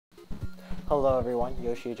Hello everyone,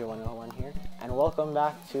 Yoshija101 here, and welcome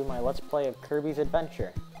back to my Let's Play of Kirby's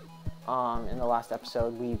Adventure. In the last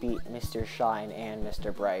episode, we beat Mr. Shine and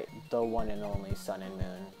Mr. Bright, the one and only Sun and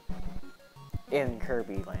Moon, in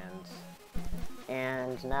Kirby Land.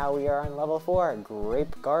 And now we are on level 4,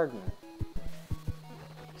 Grape Garden.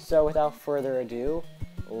 So without further ado,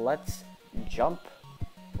 let's jump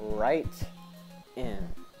right in.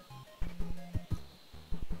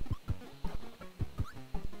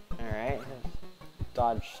 Alright,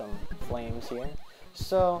 dodge some flames here.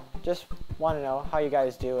 So, just want to know how you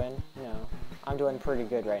guys doing. You know, I'm doing pretty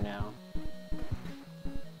good right now.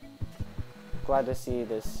 Glad to see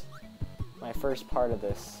this, my first part of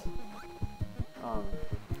this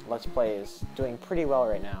Let's Play is doing pretty well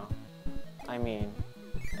right now. I mean,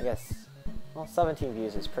 I guess, well, 17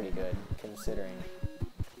 views is pretty good, considering,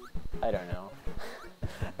 I don't know.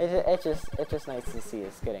 It's just nice to see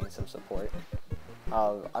us getting some support.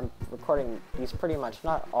 I'm recording these pretty much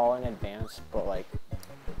not all in advance, but like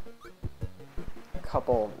a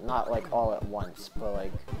couple, not like all at once, but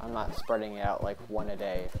like I'm not spreading it out like one a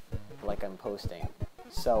day like I'm posting.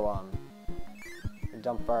 So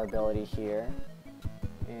dump our ability here,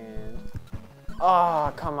 and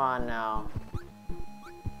oh, come on now.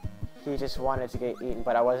 He just wanted to get eaten,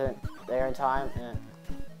 but I wasn't there in time.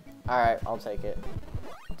 Alright, I'll take it.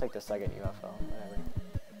 I'll take the second UFO, whatever.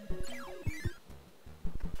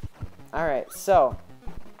 Alright, so,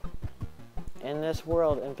 in this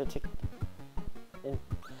world in particular,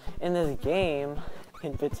 in this game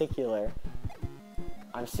in particular,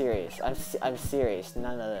 I'm serious, I'm serious,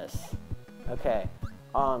 none of this. Okay,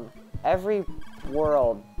 every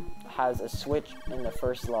world has a switch in the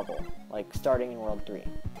first level, like starting in world 3.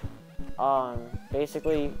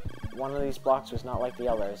 Basically, one of these blocks was not like the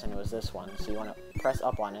others, and it was this one, so you want to press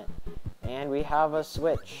up on it, and we have a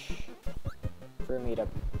switch for me to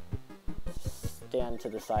stand to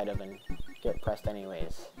the side of and get pressed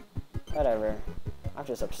anyways. Whatever. I'm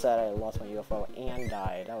just upset I lost my UFO and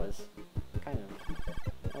died. That was kind of...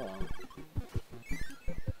 oh well.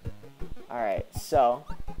 Alright, so...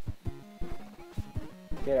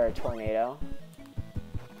 get our tornado.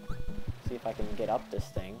 See if I can get up this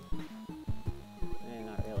thing.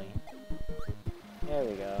 Not really. There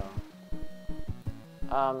we go.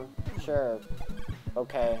 Sure.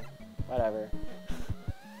 Okay. Whatever.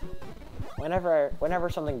 Whenever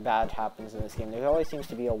something bad happens in this game, there always seems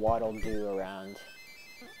to be a waddle-doo around.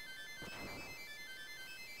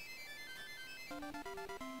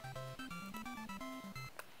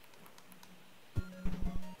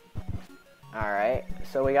 Alright,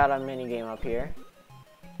 so we got a mini game up here.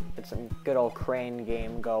 Get some good old crane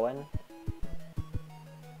game going.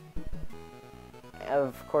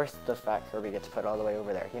 Of course, the fat Kirby gets put all the way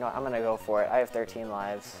over there. You know what, I'm gonna go for it. I have 13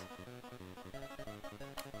 lives.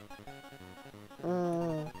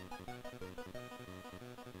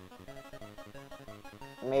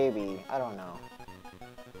 Maybe. I don't know.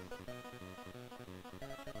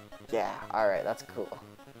 Yeah, alright, that's cool.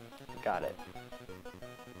 Got it.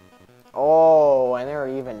 Oh, and they were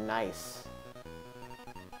even nice.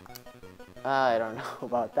 I don't know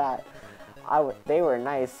about that. They were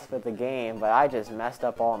nice for the game, but I just messed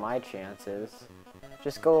up all my chances.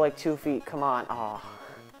 Just go like 2 feet, come on. Oh.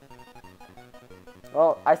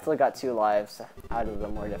 Well, I still got 2 lives out of the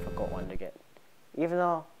more difficult one to get. Even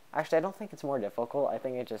though, actually, I don't think it's more difficult. I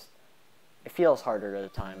think it feels harder at the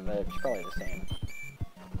time, but it's probably the same.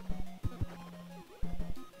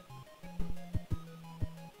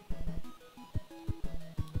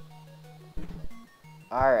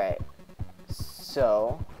 Alright,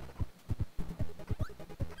 so...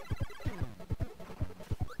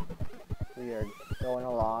 we are going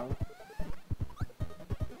along.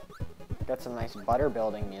 Got some nice butter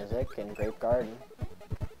building music in Grape Garden.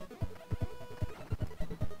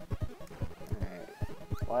 Alright.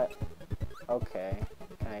 What? Okay.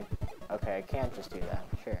 Okay, I can't just do that.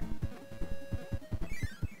 Sure.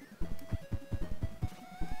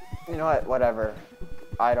 You know what? Whatever.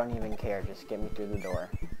 I don't even care. Just get me through the door.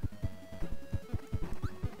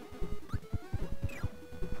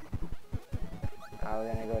 Now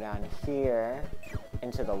we're gonna go down here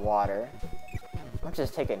into the water. I'm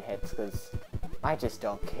just taking hits because I just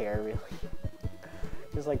don't care, really.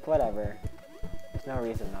 Just like, whatever. There's no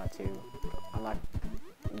reason not to. I'm not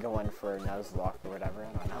going for a Nuzlocke or whatever.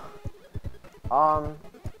 I don't know.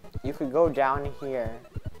 You could go down here,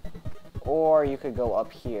 or you could go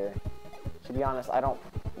up here. To be honest, I don't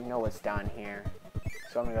know what's down here,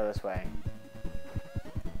 so I'm gonna go this way.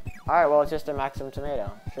 Alright, well, it's just a Maximum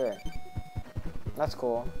Tomato. Sure. That's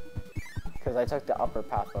cool. Because I took the upper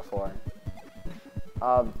path before.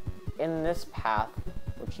 In this path,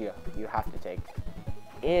 which you have to take,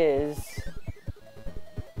 is...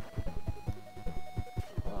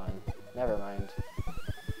 Hold on. Never mind.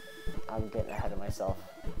 I'm getting ahead of myself.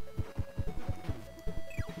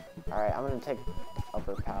 Alright, I'm gonna take the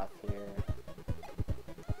upper path here.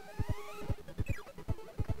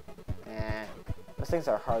 Those things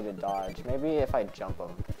are hard to dodge. Maybe if I jump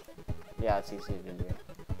them. Yeah, it's easy to do.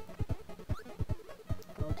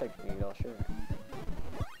 I'll take the needle, sure.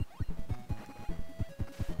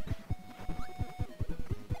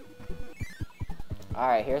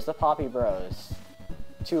 Alright, here's the Poppy Bros.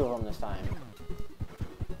 2 of them this time.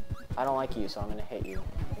 I don't like you, so I'm gonna hit you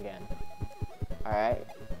again. Alright,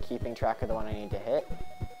 keeping track of the one I need to hit.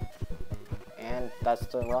 And that's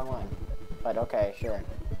the wrong one. But okay, sure.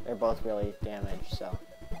 They're both really damaged, so.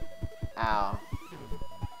 Ow.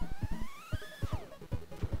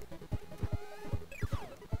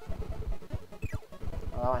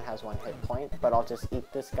 Well, that one has 1 hit point, but I'll just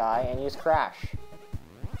eat this guy and use Crash.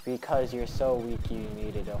 Because you're so weak, you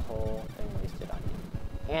needed a whole thing wasted on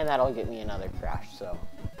you. And that'll get me another Crash, so.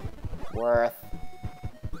 Worth.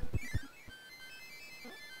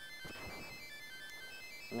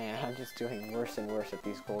 Man, I'm just doing worse and worse at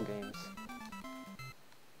these goal games.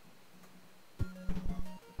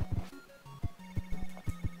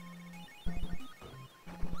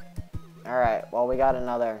 Alright, well we got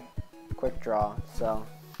another quick draw, so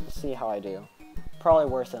let's see how I do. Probably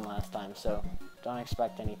worse than last time, so don't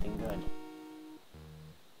expect anything good.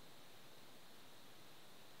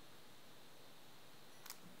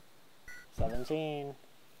 $17.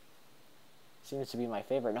 Seems to be my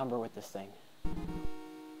favorite number with this thing.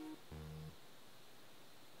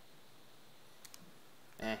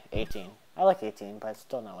 $18. I like 18, but it's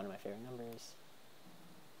still not one of my favorite numbers.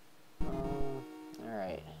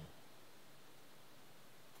 Alright.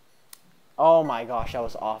 Oh my gosh, that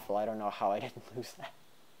was awful. I don't know how I didn't lose that.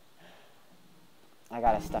 I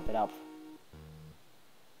gotta step it up.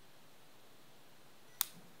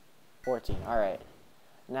 14, alright.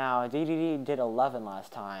 Now, DDD did 11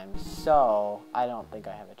 last time, so I don't think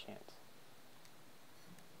I have a chance.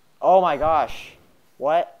 Oh my gosh.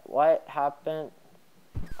 What happened?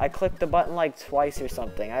 I clicked the button like twice or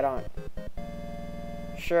something. I don't...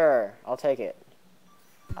 Sure, I'll take it.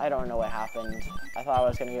 I don't know what happened. I thought I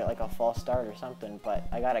was gonna get like a false start or something, but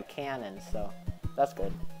I got a cannon, so that's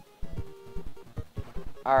good.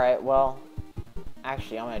 Alright, well,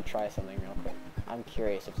 actually, I'm gonna try something real quick. I'm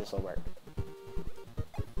curious if this will work.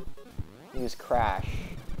 Use Crash.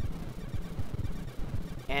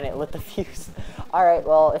 And it lit the fuse. Alright,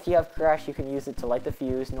 well, if you have Crash, you can use it to light the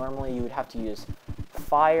fuse. Normally, you would have to use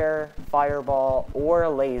fire, fireball, or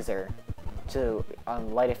laser to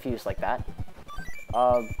light a fuse like that.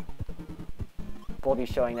 We'll be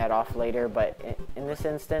showing that off later, but in this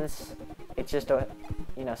instance, it's just a,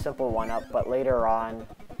 simple 1-up, but later on,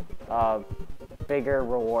 bigger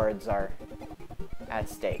rewards are at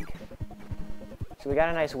stake. So we got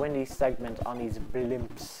a nice windy segment on these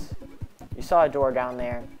blimps. You saw a door down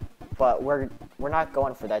there, but we're not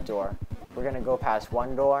going for that door. We're gonna go past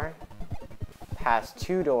 1 door, past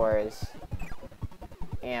 2 doors,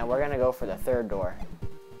 and we're gonna go for the 3rd door.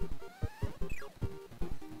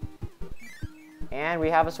 And we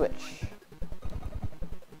have a switch.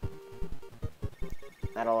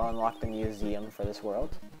 That'll unlock the museum for this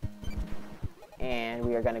world. And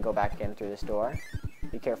we are going to go back in through this door.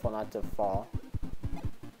 Be careful not to fall.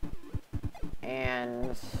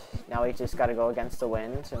 And now we just got to go against the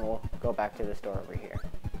wind, and we'll go back to this door over here.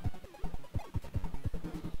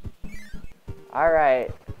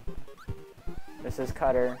 Alright. This is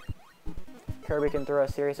Cutter. Kirby can throw a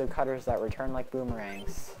series of cutters that return like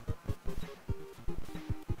boomerangs.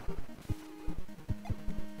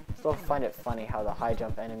 Still find it funny how the high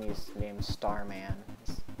jump enemy is named Starman.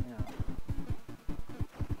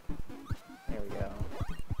 There we go.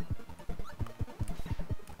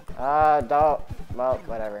 Don't. Well,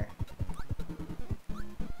 whatever.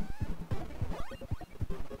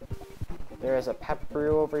 There is a pep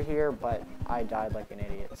brew over here, but I died like an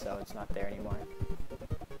idiot, so it's not there anymore.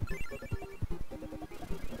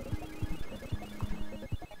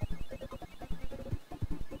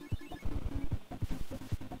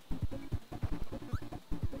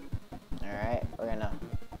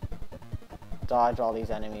 Dodge all these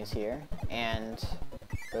enemies here, and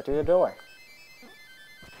go through the door.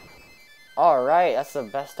 Alright, that's the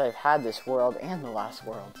best I've had this world and the last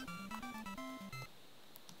world.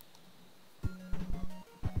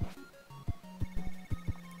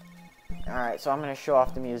 Alright, so I'm going to show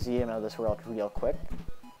off the museum of this world real quick.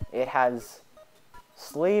 It has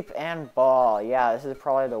sleep and ball. Yeah, this is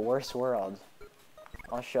probably the worst world.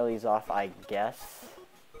 I'll show these off, I guess.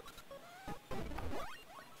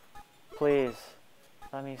 please.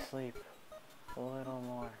 Let me sleep. A little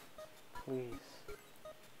more. Please.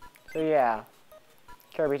 So yeah.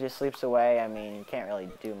 Kirby just sleeps away. I mean, he can't really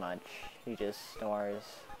do much. He just snores.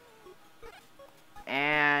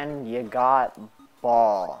 And you got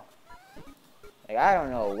Ball. Like, I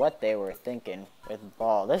don't know what they were thinking with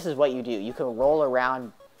Ball. This is what you do. You can roll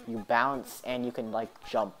around, you bounce, and you can, like,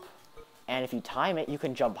 jump. And if you time it, you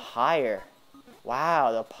can jump higher.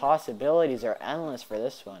 Wow, the possibilities are endless for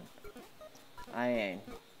this one. I mean,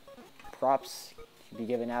 props should be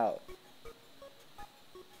given out.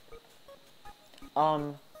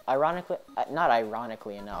 Ironically, not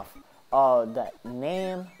ironically enough, the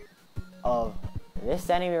name of this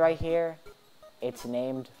enemy right here, it's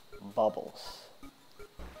named Bubbles.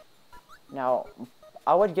 Now,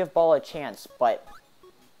 I would give Ball a chance, but,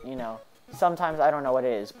 you know, sometimes I don't know what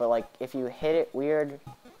it is, but, like, if you hit it weird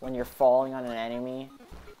when you're falling on an enemy,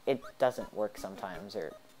 it doesn't work sometimes,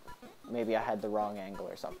 or maybe I had the wrong angle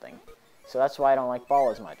or something. So that's why I don't like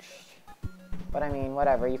Ball as much. But, I mean,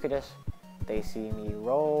 whatever, you could just... They see me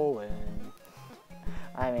rolling.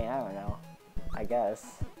 I mean, I don't know. I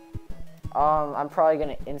guess. I'm probably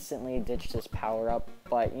gonna instantly ditch this power-up,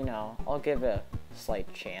 but, you know, I'll give it a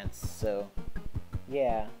slight chance, so,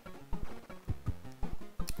 yeah.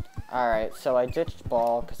 Alright, so I ditched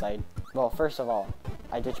Ball, because well, first of all,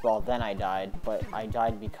 I ditched Ball, then I died, but I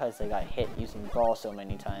died because I got hit using Ball so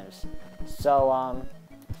many times. So,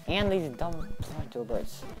 and these dumb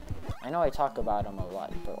Flintobirds. I know I talk about them a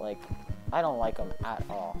lot, but, like, I don't like them at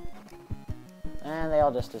all. And they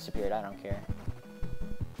all just disappeared, I don't care.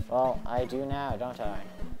 Well, I do now, don't I?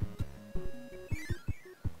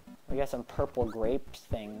 We got some purple grape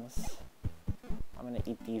things. I'm gonna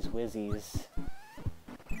eat these whizzies.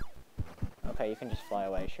 Okay, you can just fly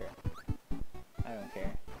away, sure. I don't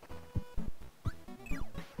care.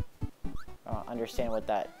 I don't understand what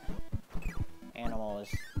that animal is...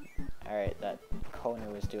 Alright, that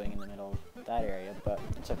Koner was doing in the middle of that area, but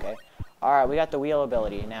it's okay. Alright, we got the wheel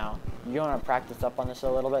ability. Now, you want to practice up on this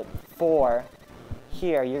a little bit. For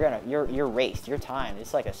here, you're raced, you're timed.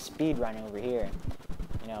 It's like a speed run over here.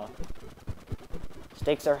 You know,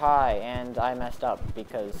 stakes are high, and I messed up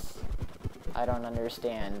because I don't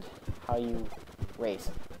understand how you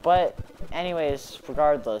race. But anyways,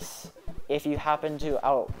 regardless, if you happen to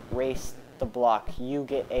outrace the block, you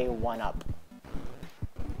get a 1-up.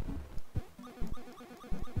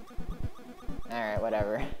 Alright,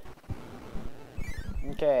 whatever.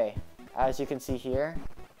 Okay, as you can see here,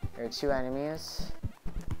 there are 2 enemies.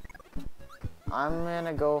 I'm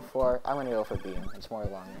gonna go for Beam. It's more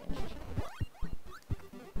long ranged.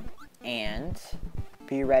 And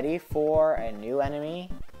be ready for a new enemy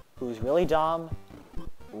who's really dumb.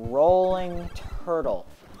 Rolling Turtle.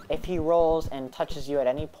 If he rolls and touches you at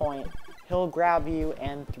any point, he'll grab you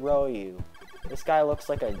and throw you. This guy looks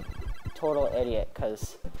like a total idiot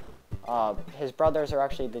because his brothers are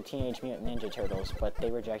actually the Teenage Mutant Ninja Turtles, but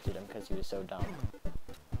they rejected him because he was so dumb.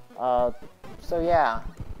 So yeah,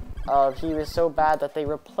 he was so bad that they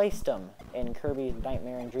replaced him in Kirby's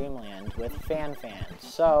Nightmare in Dreamland with Fan.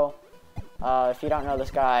 So, if you don't know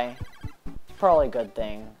this guy, it's probably a good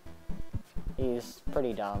thing. He's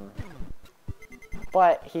pretty dumb.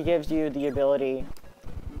 But he gives you the ability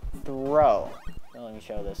Throw. Now let me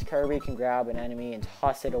show this. Kirby can grab an enemy and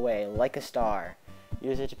toss it away like a star.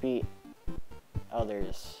 Use it to beat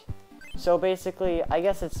others. So basically, I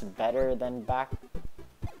guess it's better than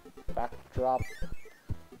backdrop,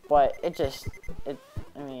 but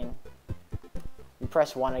I mean, you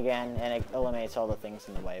press 1 again and it eliminates all the things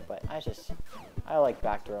in the way, but I like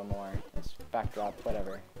backthrow more. It's backdrop,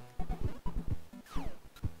 whatever.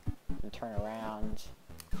 And turn around.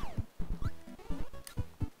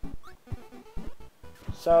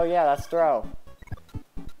 So yeah, that's throw.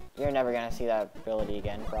 You're never gonna see that ability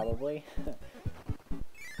again, probably.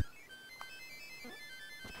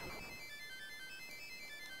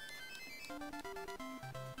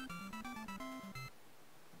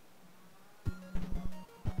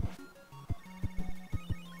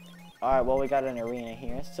 Alright, well we got an arena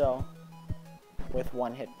here, so with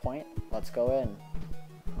 1 hit point, let's go in.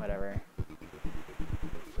 Whatever.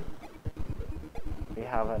 We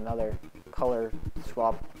have another color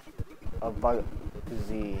swap of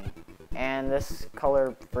Bugsy. And this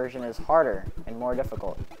color version is harder and more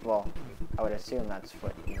difficult. Well, I would assume that's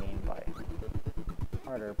what you mean by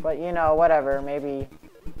harder. But you know, whatever, maybe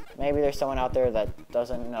there's someone out there that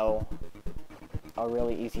doesn't know a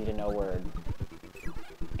really easy to know word.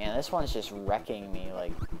 And this one's just wrecking me,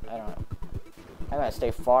 like, I don't know. I'm gonna stay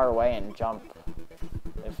far away and jump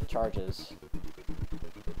if it charges.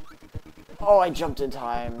 Oh, I jumped in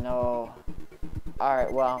time, no.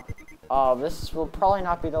 Alright, well, This will probably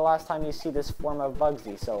not be the last time you see this form of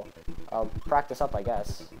Bugsy, so I'll practice up, I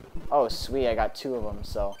guess. Oh, sweet, I got 2 of them,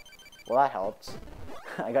 so... Well, that helped.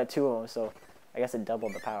 I got 2 of them, so I guess it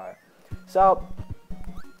doubled the power. So,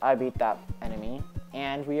 I beat that enemy,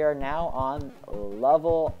 and we are now on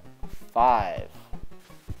level 5.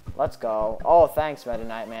 Let's go. Oh, thanks, Meta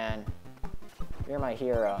Knight, man. You're my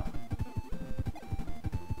hero.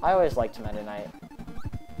 I always liked Meta Knight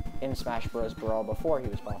in Smash Bros. Brawl before he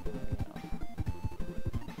was popular, you know.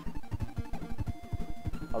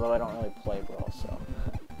 Although I don't really play Brawl, so...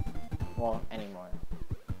 well, anymore.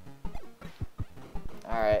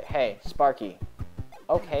 Alright, hey, Sparky.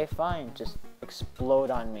 Okay, fine, just explode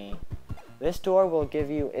on me. This door will give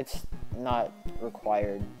you... it's not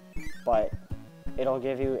required, but it'll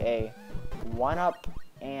give you a 1-up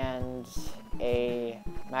and a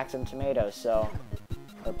Maximum Tomato, so...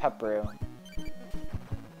 or Pepperu.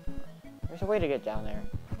 There's a way to get down there.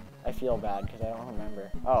 I feel bad because I don't remember.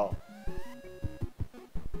 Oh.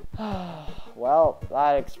 Well,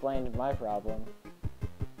 that explained my problem.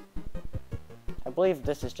 I believe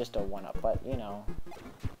this is just a 1-up, but, you know.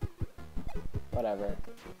 Whatever.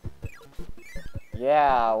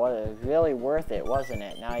 Yeah, well, it was really worth it, wasn't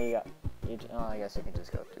it? Now you got... oh, I guess you can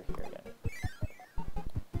just go through here again.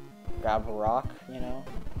 Grab a rock, you know?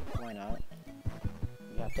 Why not?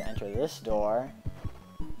 You have to enter this door.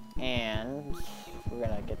 And... we're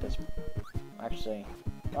gonna get this... actually...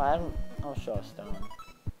 well, I'll show a stone.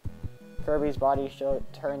 Kirby's body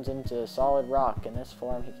turns into solid rock. In this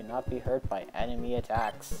form, he cannot be hurt by enemy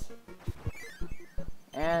attacks.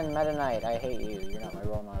 And Meta Knight, I hate you. You're not my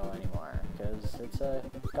role model anymore. Because it's a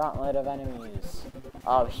gauntlet of enemies.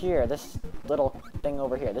 Here, this little thing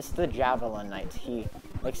over here. This is the Javelin Knight. He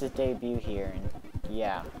makes his debut here, and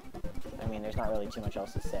yeah. I mean, there's not really too much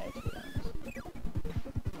else to say, to be honest.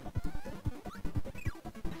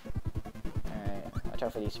 Watch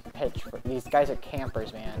out for these these guys are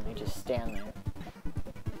campers, man. They just stand there.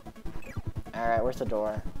 Alright, where's the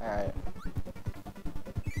door? Alright.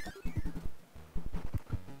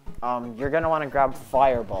 You're gonna want to grab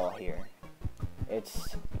Fireball here.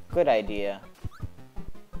 It's a good idea.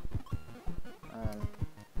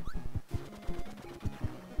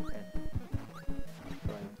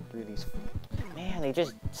 Going through these... man, they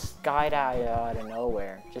just skydive out of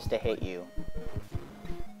nowhere just to hit you.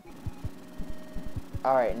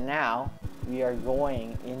 Alright, now we are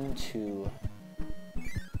going into...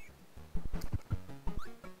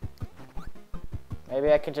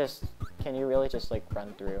 maybe I could just... can you really just, like,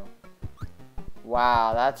 run through?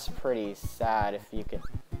 Wow, that's pretty sad if you could...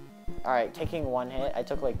 alright, taking 1 hit. I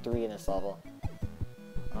took, like, 3 in this level.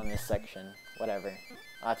 On this section. Whatever.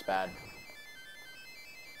 That's bad.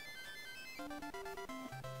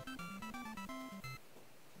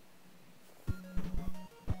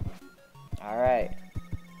 Alright.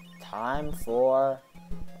 Time for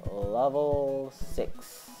level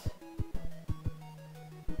 6.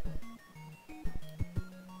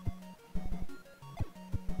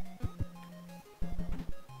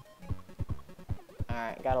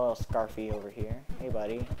 Alright, got a little Scarfy over here. Hey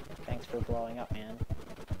buddy, thanks for blowing up, man.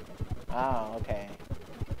 Oh, okay.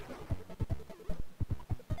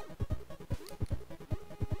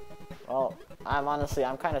 Well, I'm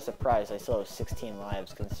kind of surprised I still have 16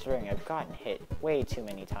 lives, considering I've gotten hit way too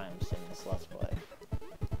many times in this Let's Play.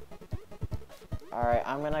 Alright,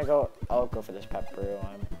 I'll go for this Pepperu.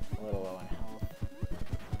 I'm a little low on health.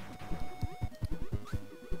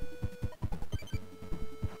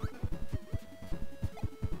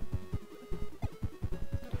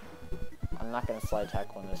 I'm not gonna slide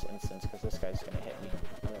tackle in this instance, because this guy's gonna hit me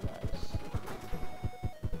otherwise.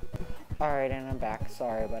 Alright, and I'm back.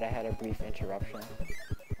 Sorry, but I had a brief interruption.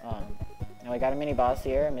 Now we got a mini boss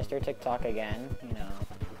here, Mr. TikTok again. You know,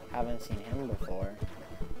 haven't seen him before.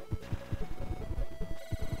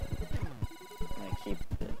 I'm gonna keep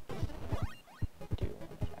it. Do one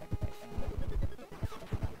attack, I think.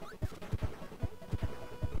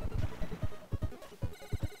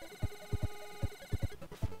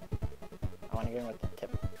 I want to get him with the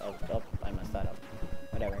tip. Oh, I messed that up.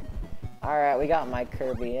 Whatever. Alright, we got my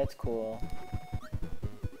Kirby. It's cool.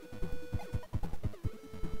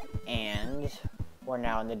 And we're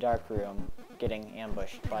now in the dark room, getting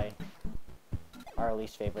ambushed by our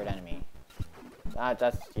least favorite enemy.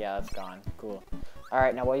 That's gone. Cool.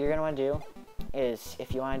 Alright, now what you're gonna want to do is,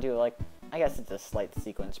 if you want to do, like, I guess it's a slight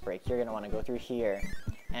sequence break, you're gonna want to go through here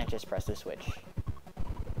and just press the switch.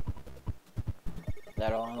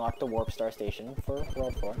 That'll unlock the Warp Star Station for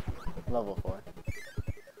level 4.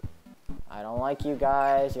 I don't like you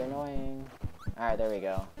guys, you're annoying. Alright, there we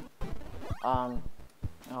go.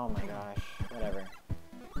 Oh my gosh, whatever.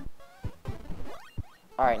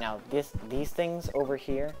 Alright, now these things over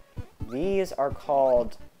here, these are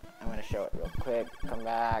called, I'm gonna show it real quick, come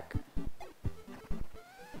back.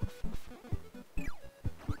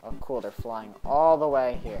 Oh cool, they're flying all the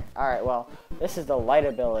way here. Alright, well, this is the light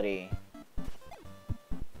ability.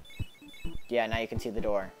 Yeah, now you can see the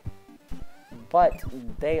door. But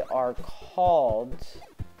they are called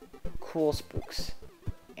Cool Spooks.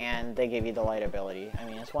 And they give you the light ability. I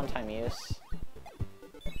mean, it's one-time use.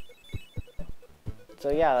 So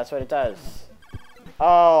yeah, that's what it does.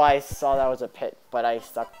 Oh, I saw that was a pit, but I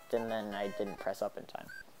sucked and then I didn't press up in time.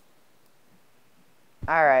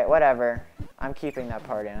 Alright, whatever. I'm keeping that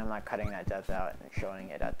part in. I'm not cutting that death out and showing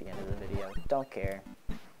it at the end of the video. Don't care.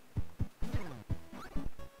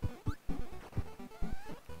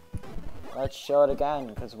 Let's show it again,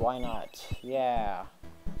 because why not? Yeah.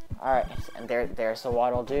 Alright, and there's the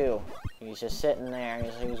Waddle Doo. He's just sitting there,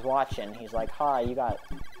 he was watching. He's like, "Hi, you got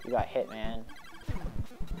hit, man."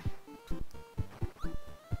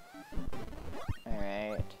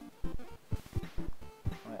 Alright.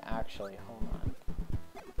 Wait, actually, hold on.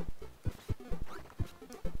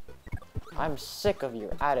 I'm sick of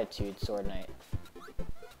your attitude, Sword Knight.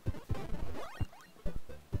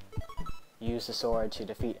 Use the sword to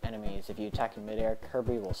defeat enemies. If you attack in midair,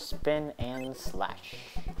 Kirby will spin and slash.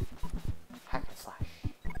 Hack and slash.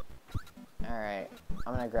 Alright,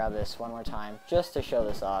 I'm gonna grab this one more time, just to show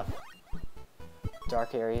this off.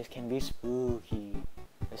 Dark areas can be spooky.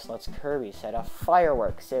 This lets Kirby set off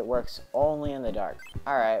fireworks. It works only in the dark.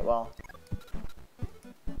 Alright, well,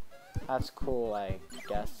 that's cool, I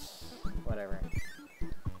guess. Whatever.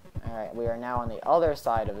 Alright, we are now on the other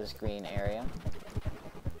side of this green area.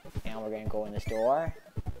 And we're going to go in this door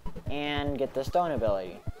and get the stone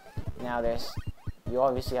ability. Now you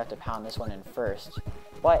obviously have to pound this one in first,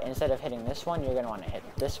 but instead of hitting this one, you're going to want to hit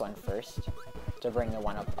this one first to bring the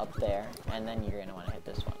one up there, and then you're going to want to hit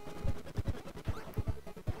this one.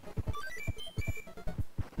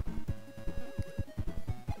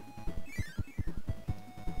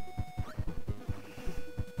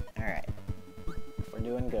 Alright, we're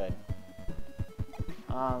doing good.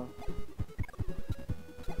 I'm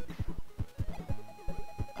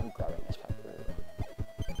grabbing this pepper.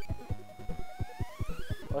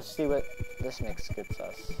 Let's see what this mix gets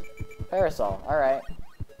us. Parasol, alright.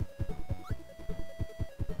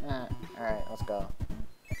 Alright, let's go.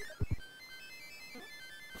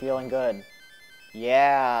 Feeling good.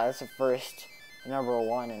 Yeah, that's the first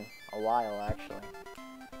 #1 in a while, actually.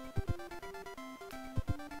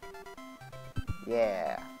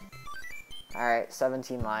 Yeah. Alright,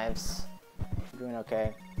 17 lives. Doing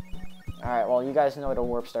okay. Alright, well, you guys know what a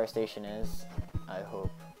Warp Star Station is, I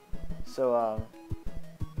hope. So,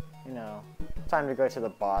 you know, time to go to the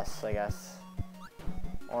boss, I guess.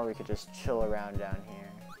 Or we could just chill around down here.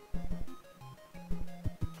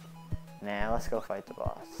 Nah, let's go fight the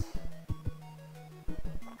boss.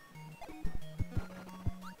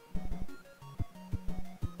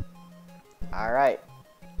 Alright.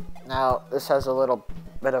 Now, this has a little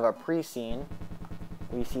bit of a pre-scene.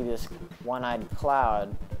 We see this one-eyed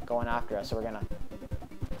cloud going after us, so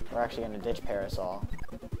we're actually gonna ditch Parasol.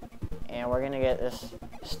 And we're gonna get this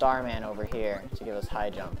Starman over here to give us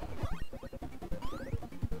high jump.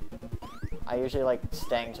 I usually like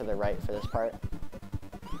staying to the right for this part.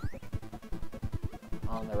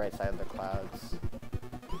 On the right side of the clouds.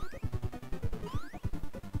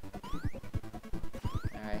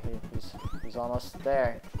 Alright, he's almost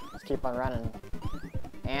there. Let's keep on running.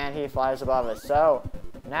 And he flies above us. So,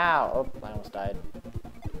 now, oh, I almost died.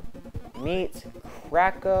 Meet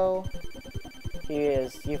Kracko.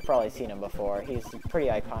 You've probably seen him before. He's a pretty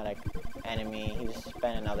iconic enemy. He's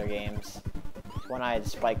been in other games. One-eyed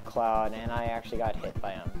Spike Cloud, and I actually got hit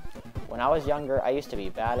by him. When I was younger, I used to be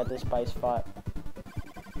bad at this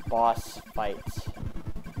boss fights.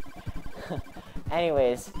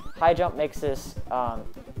 Anyways, high jump makes this,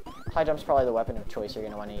 high jump's probably the weapon of choice you're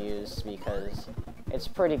going to want to use because it's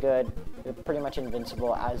pretty good. You're pretty much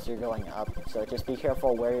invincible as you're going up, so just be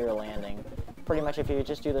careful where you're landing. Pretty much if you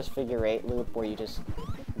just do this figure 8 loop where you just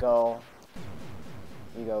go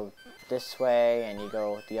this way and you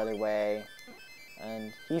go the other way,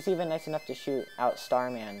 and he's even nice enough to shoot out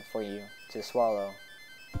Starman for you to swallow.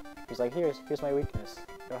 He's like, here's my weakness,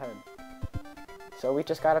 go ahead. So we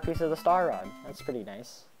just got a piece of the Star Rod. That's pretty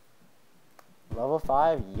nice. Level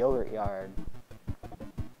 5 Yogurt Yard.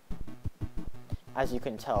 As you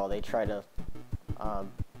can tell, they try to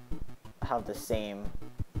have the same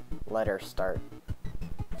letter start.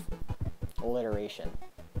 Alliteration.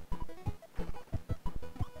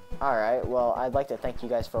 Alright, well, I'd like to thank you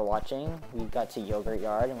guys for watching. We got to Yogurt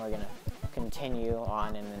Yard, and we're going to continue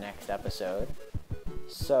on in the next episode.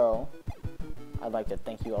 So, I'd like to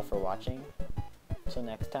thank you all for watching. Till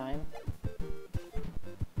next time.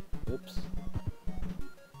 Oops.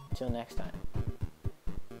 Till next time.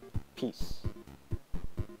 Peace.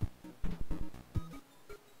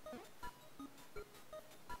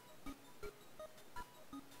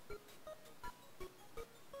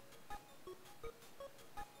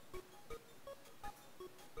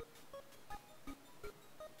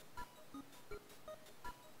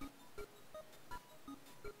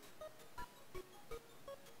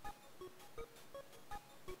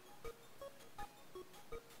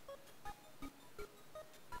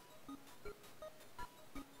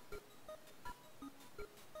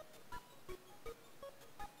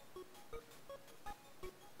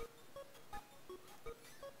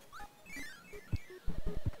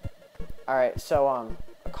 Alright, so,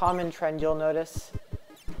 a common trend you'll notice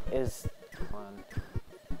is,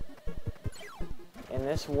 in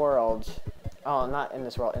this world, oh, not in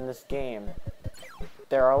this world, in this game,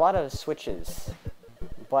 there are a lot of switches,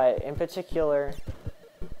 but in particular,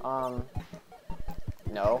 no,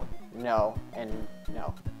 and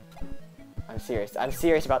no. I'm serious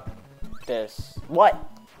about this. What?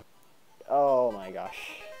 Oh my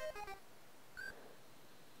gosh.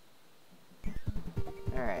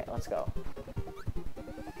 Alright, let's go.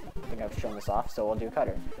 I think I've shown this off, so we'll do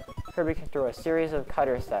cutter. Kirby can throw a series of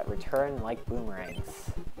cutters that return like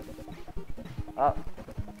boomerangs. Up.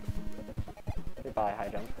 Goodbye, high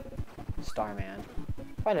jump. Starman.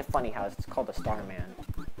 I find it funny how it's called a Starman.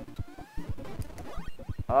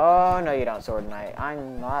 Oh, no you don't, Sword Knight.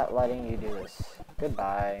 I'm not letting you do this.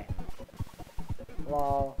 Goodbye.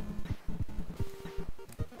 Lol.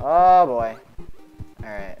 Oh, boy.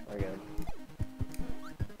 Alright, we're good.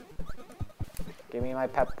 Give me my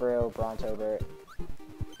Pepperu, Brontobert.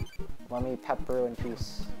 Let me Pepperu in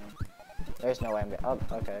peace. There's no way I'm gonna.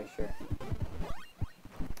 Oh, okay, sure.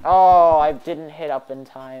 Oh, I didn't hit up in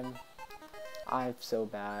time. I'm so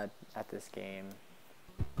bad at this game.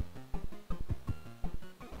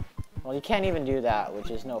 Well, you can't even do that,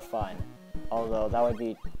 which is no fun. Although, that would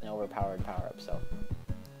be an overpowered power-up, so.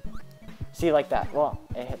 See, like that. Well,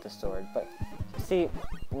 it hit the sword, but. See,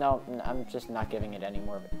 no, I'm just not giving it any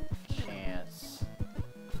more of a chance.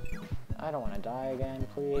 I don't want to die again,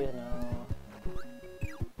 please, no.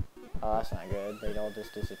 Oh, that's not good. They'd all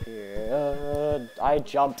just disappear. I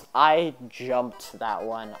jumped that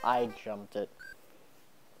one. I jumped it.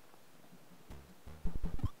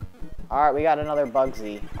 Alright, we got another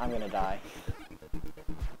Bugsy. I'm gonna die.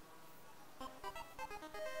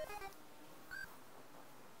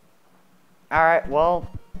 Alright, well,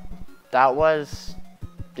 that was,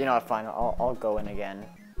 you know what, fine, I'll go in again.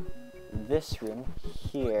 This room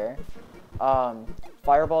here,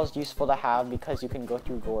 Fireball is useful to have because you can go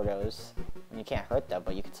through Gordos, and you can't hurt them,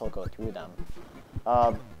 but you can still go through them.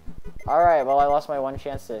 Alright, well, I lost my one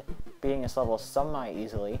chance to beating this level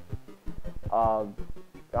semi-easily.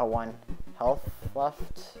 Got one health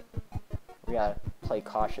left. We gotta play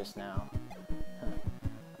cautious now.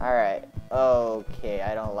 Alright, okay,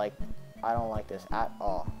 I don't like this at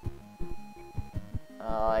all.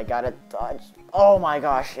 I gotta dodge. Oh my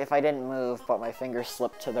gosh, if I didn't move, but my finger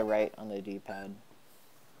slipped to the right on the D-pad.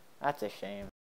 That's a shame.